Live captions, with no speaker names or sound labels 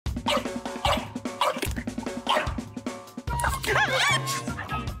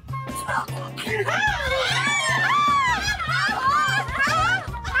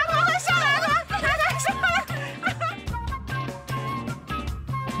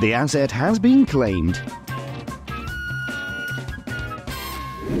The asset has been claimed.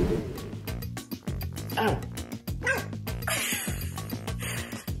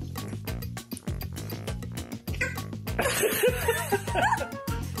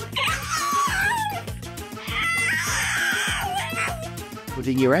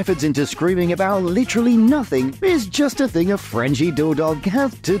 Putting your efforts into screaming about literally nothing is just a thing a Frenchy Bulldog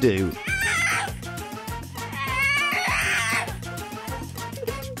has to do.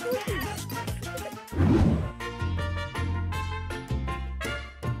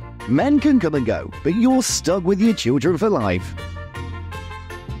 Men can come and go, but you're stuck with your children for life.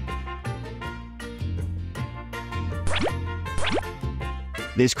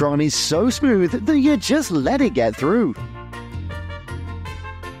 This crime is so smooth that you just let it get through.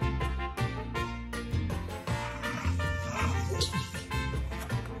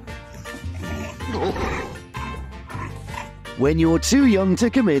 When you're too young to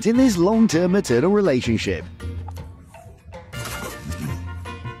commit in this long-term maternal relationship.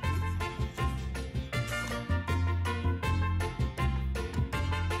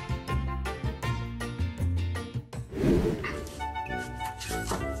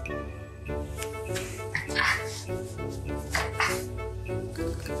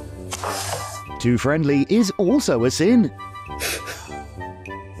 Too friendly is also a sin.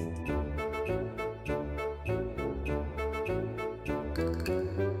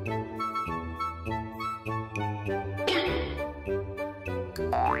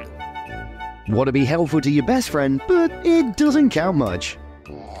 Want to be helpful to your best friend, but it doesn't count much.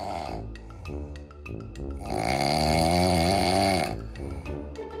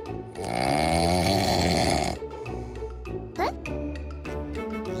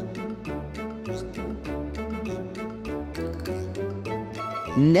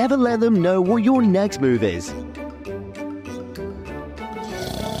 Never let them know what your next move is.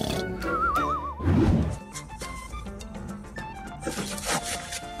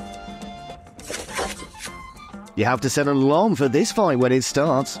 You have to set an alarm for this fight when it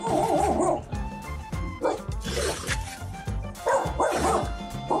starts.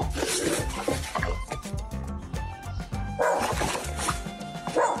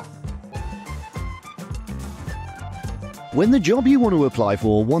 When the job you want to apply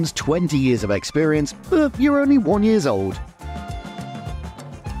for wants 20 years of experience, but you're only 1 year old.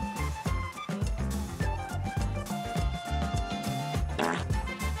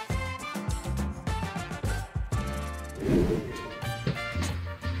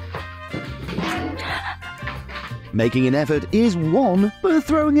 Making an effort is 1, but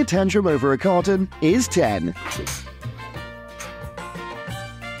throwing a tantrum over a carton is 10.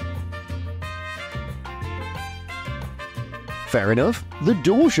 Fair enough, the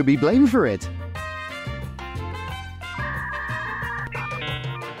door should be blamed for it.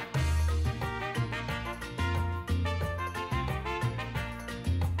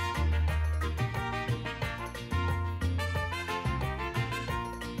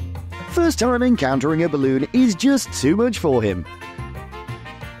 First time encountering a balloon is just too much for him.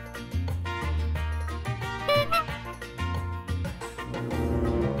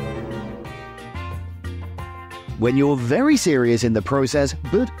 When you're very serious in the process,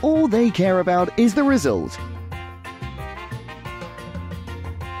 but all they care about is the result.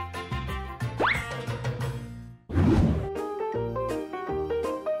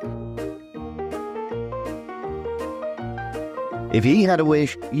 If he had a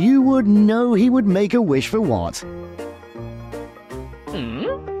wish, you would know he would make a wish for what?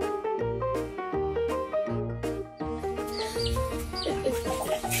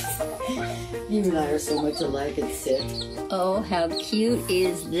 You and I are so much alike, it's sick. Oh, how cute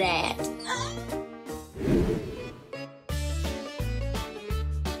is that?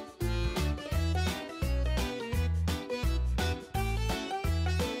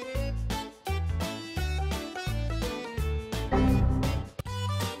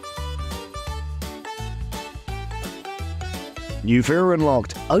 New fear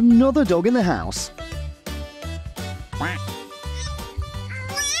unlocked. Another dog in the house.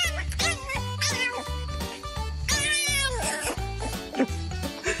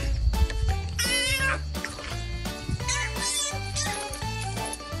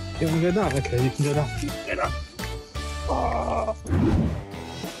 You want to go down? Okay, you can go down. Go down. Oh.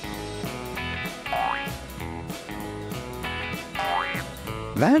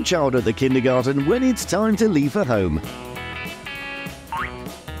 That child at the kindergarten when it's time to leave for home.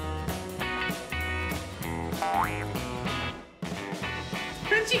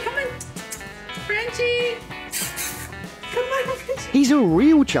 Frenchie, come in. Frenchie! Come on, Frenchie! He's a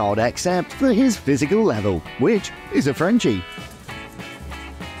real child except for his physical level, which is a Frenchie.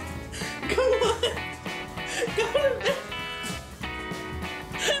 Come on! Go to bed!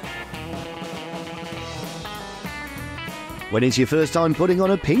 When it's your first time putting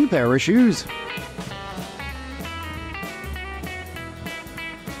on a pink pair of shoes.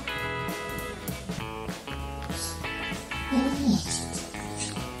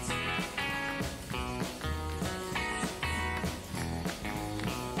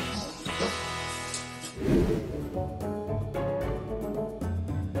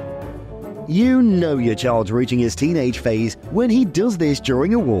 You know your child's reaching his teenage phase when he does this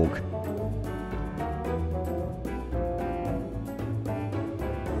during a walk.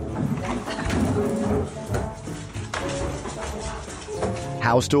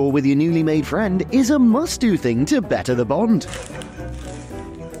 House tour with your newly made friend is a must-do thing to better the bond.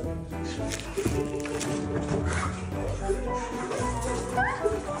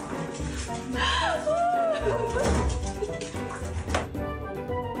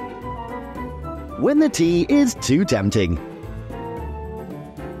 When the tea is too tempting.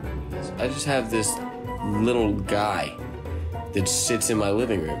 I just have this little guy that sits in my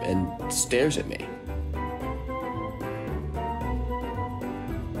living room and stares at me.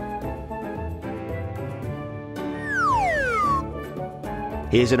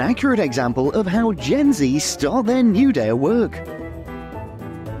 Here's an accurate example of how Gen Z start their new day at work.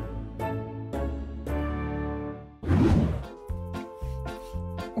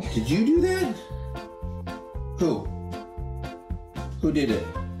 Did you do that? Who? Who did it?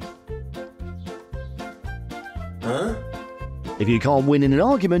 Huh? If you can't win in an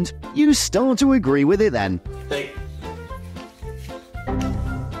argument, you start to agree with it then. Hey.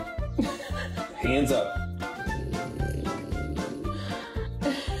 Hands up.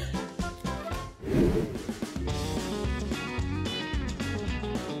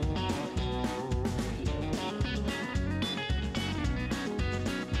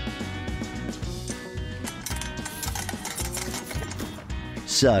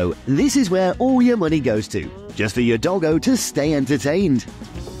 So, this is where all your money goes to, just for your doggo to stay entertained.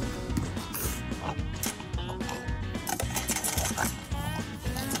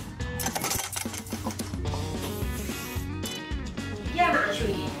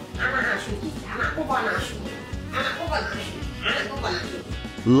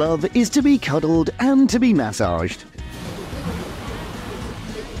 Love is to be cuddled and to be massaged.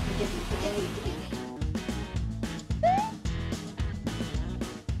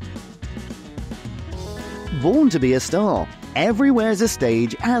 Born to be a star, everywhere's a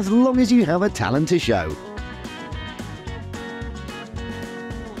stage as long as you have a talent to show.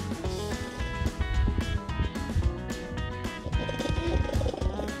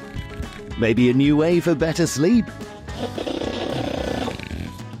 Maybe a new way for better sleep.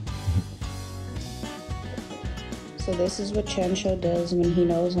 So this is what Chancho does when he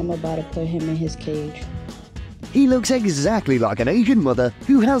knows I'm about to put him in his cage. He looks exactly like an Asian mother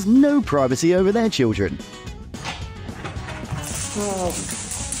who has no privacy over their children. Oh,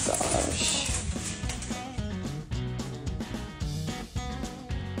 gosh.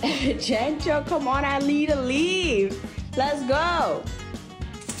 Chancho, come on, I need to leave. Let's go.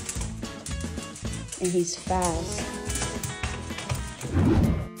 And he's fast.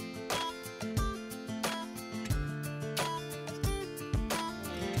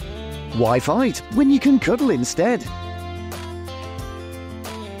 Why fight when you can cuddle instead?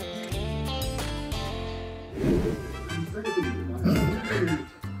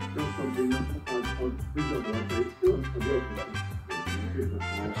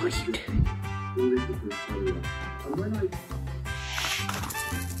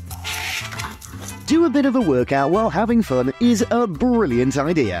 Do a bit of a workout while having fun is a brilliant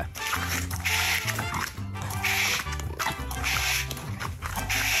idea.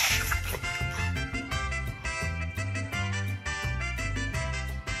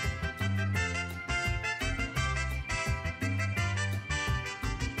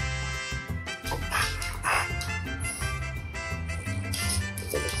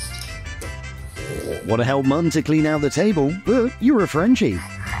 Want to help Mum to clean out the table, but you're a Frenchie.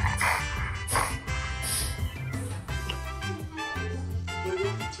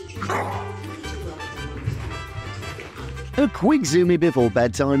 A quick zoomie before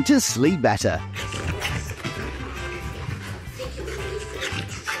bedtime to sleep better.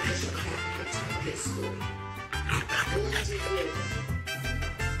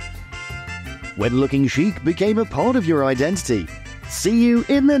 When looking chic became a part of your identity. See you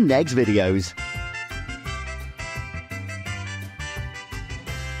in the next videos.